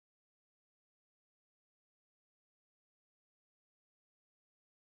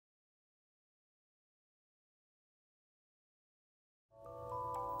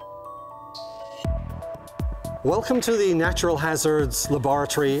Welcome to the Natural Hazards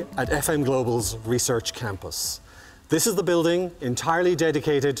Laboratory at FM Global's Research Campus. This is the building entirely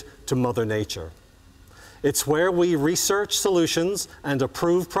dedicated to Mother Nature. It's where we research solutions and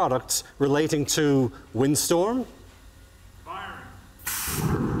approve products relating to windstorm. Firing.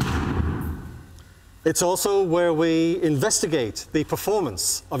 It's also where we investigate the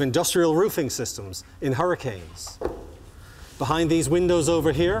performance of industrial roofing systems in hurricanes. Behind these windows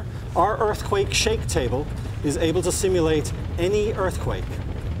over here, our earthquake shake table is able to simulate any earthquake.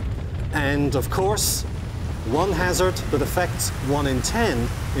 And of course, one hazard that affects 1 in 10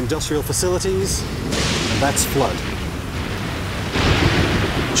 industrial facilities, and that's flood.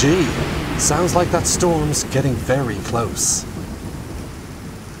 Gee, sounds like that storm's getting very close.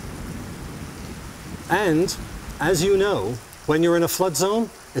 And, as you know, when you're in a flood zone,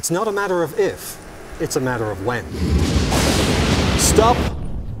 it's not a matter of if, it's a matter of when. Stop!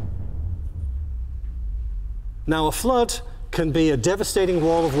 Now, a flood can be a devastating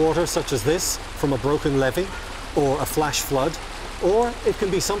wall of water such as this from a broken levee, or a flash flood, or it can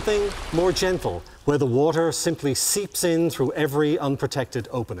be something more gentle, where the water simply seeps in through every unprotected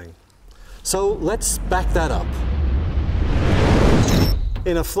opening. So let's back that up.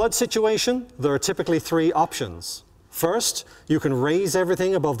 In a flood situation, there are typically 3 options. First, you can raise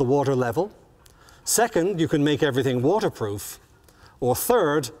everything above the water level. Second, you can make everything waterproof. Or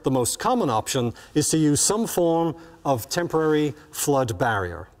third, the most common option, is to use some form of temporary flood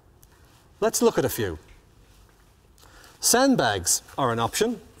barrier. Let's look at a few. Sandbags are an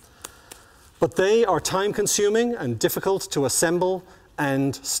option, but they are time-consuming and difficult to assemble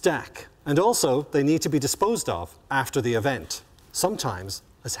and stack. And also, they need to be disposed of after the event, sometimes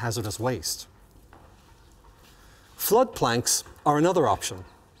as hazardous waste. Flood planks are another option.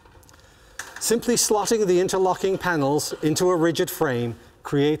 Simply slotting the interlocking panels into a rigid frame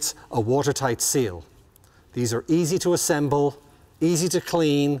creates a watertight seal. These are easy to assemble, easy to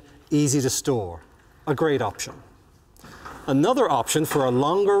clean, easy to store. A great option. Another option for a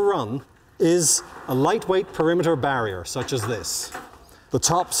longer run is a lightweight perimeter barrier, such as this. The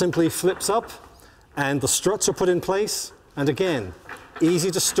top simply flips up and the struts are put in place, and again, easy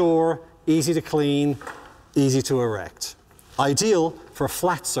to store, easy to clean, easy to erect. Ideal for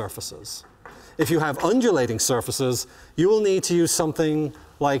flat surfaces. If you have undulating surfaces, you will need to use something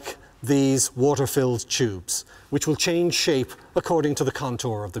like these water-filled tubes, which will change shape according to the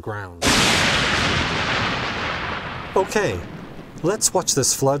contour of the ground. Okay, let's watch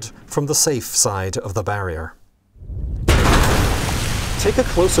this flood from the safe side of the barrier. Take a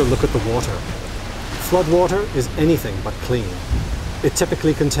closer look at the water. Flood water is anything but clean. It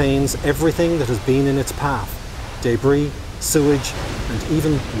typically contains everything that has been in its path: debris, sewage, and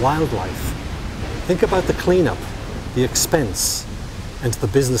even wildlife. Think about the cleanup, the expense, and the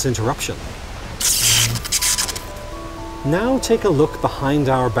business interruption. Now take a look behind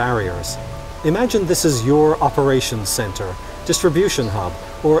our barriers. Imagine this is your operations center, distribution hub,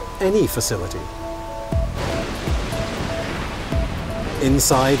 or any facility.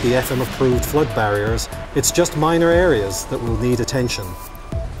 Inside the FM-approved flood barriers, it's just minor areas that will need attention.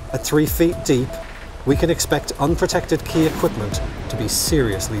 At 3 feet deep, we can expect unprotected key equipment to be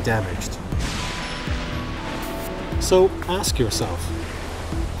seriously damaged. So ask yourself,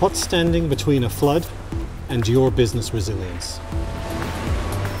 what's standing between a flood and your business resilience?